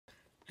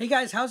Hey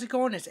guys, how's it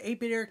going? It's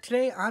 8-Bit Eric.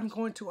 Today I'm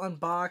going to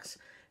unbox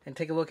and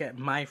take a look at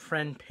my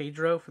friend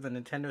Pedro for the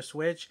Nintendo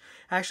Switch.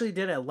 I actually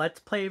did a Let's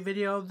Play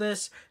video of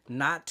this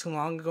not too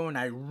long ago, and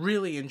I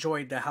really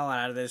enjoyed the hell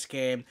out of this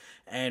game.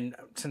 And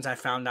since I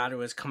found out it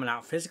was coming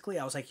out physically,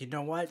 I was like, you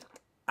know what?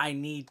 I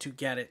need to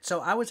get it. So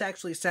I was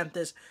actually sent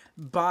this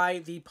by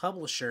the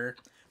publisher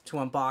to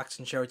unbox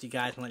and share with you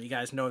guys and let you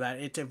guys know that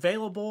it's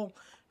available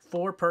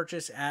for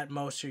purchase at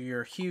most of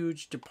your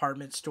huge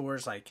department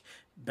stores like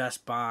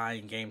Best Buy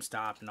and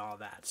GameStop and all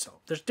that. So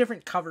there's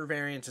different cover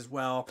variants as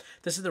well.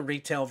 This is the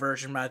retail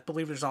version, but I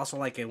believe there's also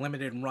like a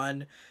limited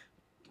run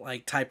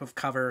like type of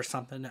cover or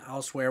something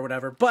elsewhere,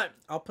 whatever. But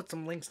I'll put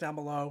some links down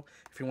below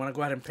if you want to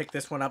go ahead and pick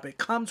this one up. It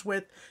comes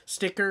with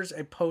stickers,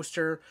 a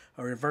poster,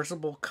 a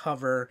reversible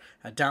cover,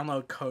 a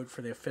download code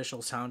for the official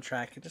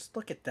soundtrack. And just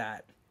look at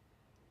that.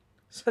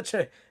 Such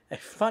a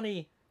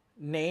funny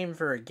name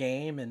for a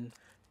game. And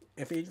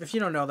if you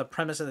don't know, the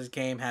premise of this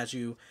game has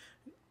you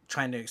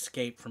trying to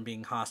escape from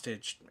being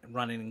hostage,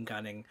 running and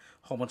gunning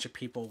a whole bunch of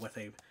people with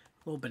a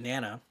little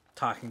banana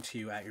talking to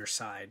you at your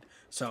side.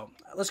 So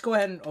let's go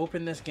ahead and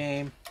open this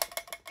game,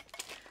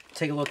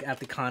 take a look at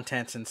the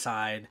contents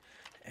inside,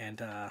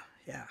 and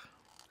yeah,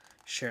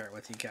 share it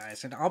with you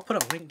guys. And I'll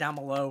put a link down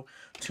below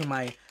to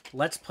my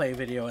Let's Play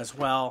video as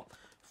well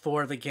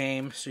for the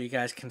game, so you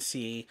guys can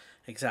see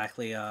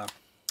exactly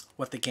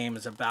what the game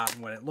is about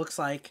and what it looks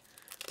like,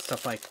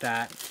 stuff like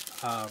that.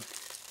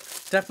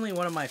 Definitely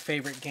one of my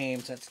favorite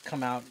games that's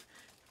come out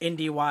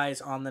indie-wise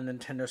on the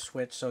Nintendo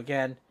Switch. So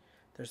again,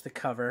 there's the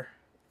cover,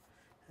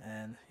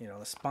 and you know,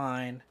 the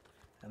spine,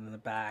 and then the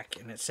back,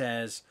 and it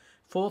says,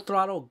 "Full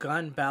throttle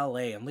gun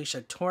ballet. Unleash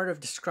a torrent of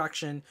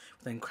destruction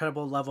with an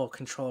incredible level of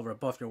control over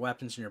both your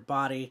weapons and your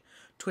body.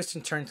 Twist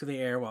and turn through the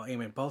air while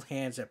aiming both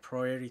hands at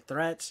priority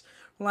threats.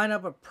 Line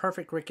up a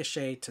perfect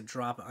ricochet to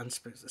drop an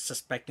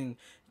unsuspecting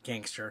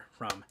gangster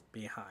from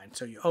behind."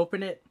 So you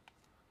open it.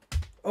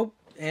 Oh,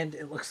 and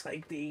it looks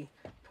like the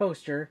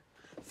poster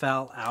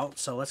fell out.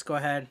 So let's go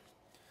ahead,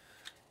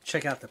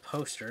 check out the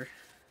poster,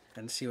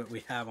 and see what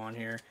we have on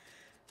here.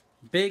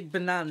 Big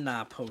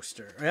banana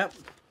poster. Yep.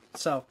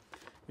 So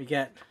we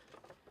get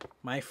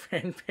my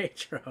friend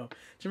Pedro. Can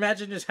you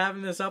imagine just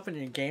having this up in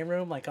your game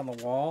room, like on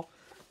the wall,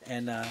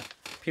 and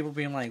people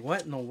being like,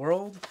 "What in the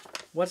world?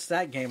 What's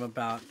that game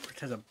about?" It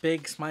has a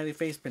big smiley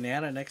face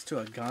banana next to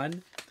a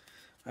gun.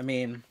 I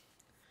mean,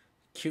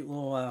 cute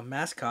little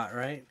mascot,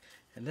 right?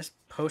 And this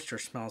poster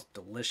smells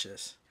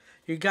delicious.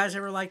 You guys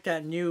ever like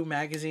that new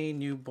magazine,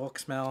 new book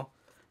smell?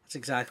 That's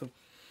exactly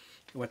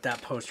what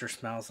that poster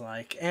smells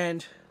like.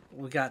 And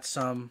we got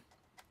some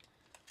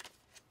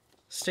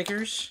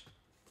stickers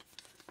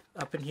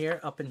up in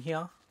here,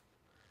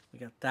 We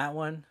got that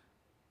one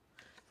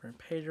for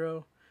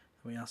Pedro.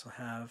 And we also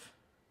have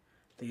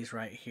these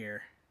right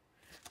here.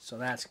 So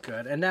that's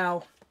good. And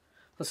now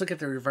let's look at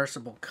the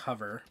reversible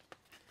cover,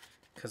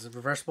 because the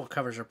reversible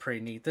covers are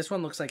pretty neat. This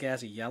one looks like it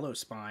has a yellow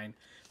spine,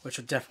 which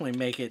would definitely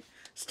make it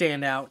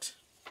stand out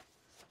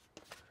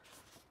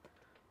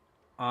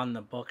on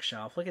the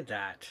bookshelf. Look at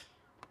that.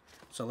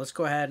 So let's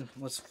go ahead,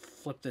 let's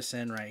flip this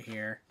in right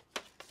here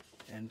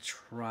and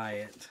try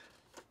it.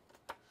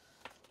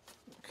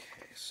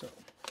 Okay, so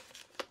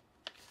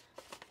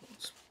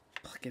let's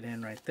plug it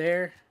in right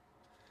there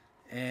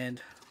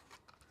and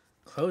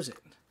close it.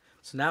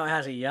 So now it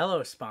has a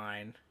yellow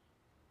spine,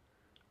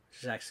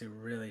 which is actually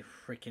really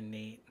freaking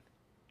neat.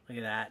 Look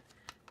at that.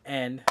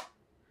 And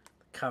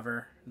the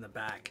cover in the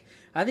back.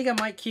 I think I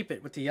might keep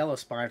it with the yellow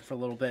spine for a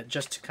little bit,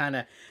 just to kind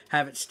of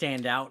have it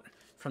stand out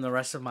from the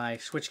rest of my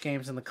Switch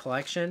games in the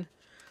collection.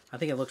 I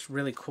think it looks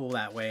really cool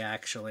that way,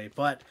 actually.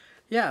 But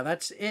yeah,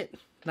 that's it.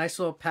 Nice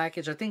little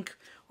package. I think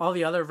all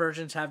the other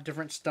versions have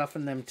different stuff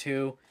in them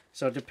too,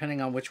 so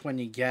depending on which one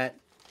you get,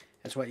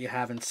 that's what you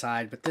have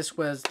inside. But this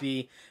was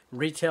the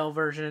retail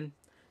version.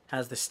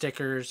 Has the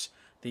stickers,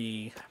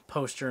 the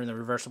poster, and the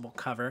reversible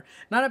cover.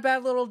 Not a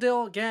bad little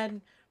deal.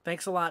 Again,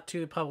 thanks a lot to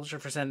the publisher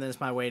for sending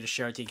this my way to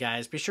share with you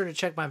guys. Be sure to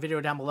check my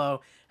video down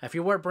below. If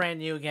you were brand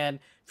new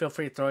again, feel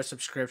free to throw a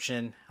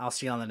subscription. I'll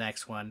see you on the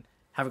next one.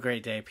 Have a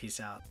great day.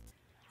 Peace out.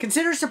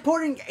 Consider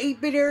supporting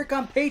 8-Bit Eric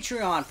on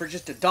Patreon for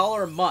just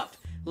 $1 a month.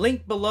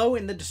 Link below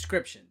in the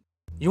description.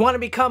 You want to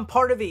become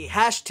part of the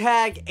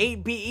hashtag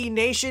 8BE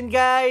Nation,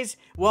 guys?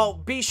 Well,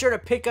 be sure to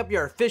pick up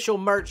your official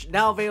merch,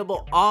 now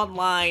available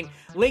online.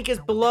 Link is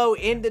below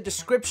in the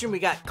description. We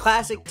got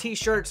classic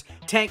t-shirts,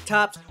 tank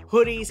tops,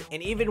 hoodies,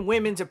 and even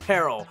women's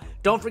apparel.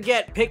 Don't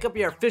forget, pick up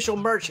your official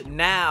merch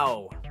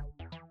now.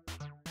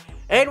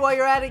 And while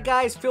you're at it,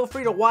 guys, feel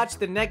free to watch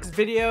the next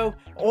video,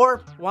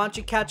 or why don't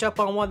you catch up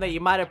on one that you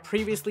might have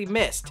previously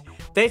missed.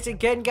 Thanks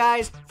again,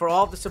 guys, for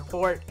all the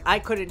support. I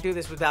couldn't do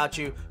this without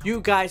you.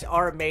 You guys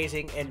are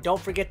amazing, and don't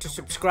forget to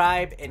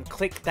subscribe and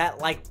click that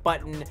like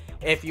button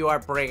if you are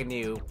brand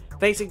new.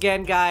 Thanks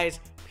again, guys.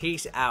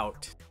 Peace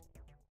out.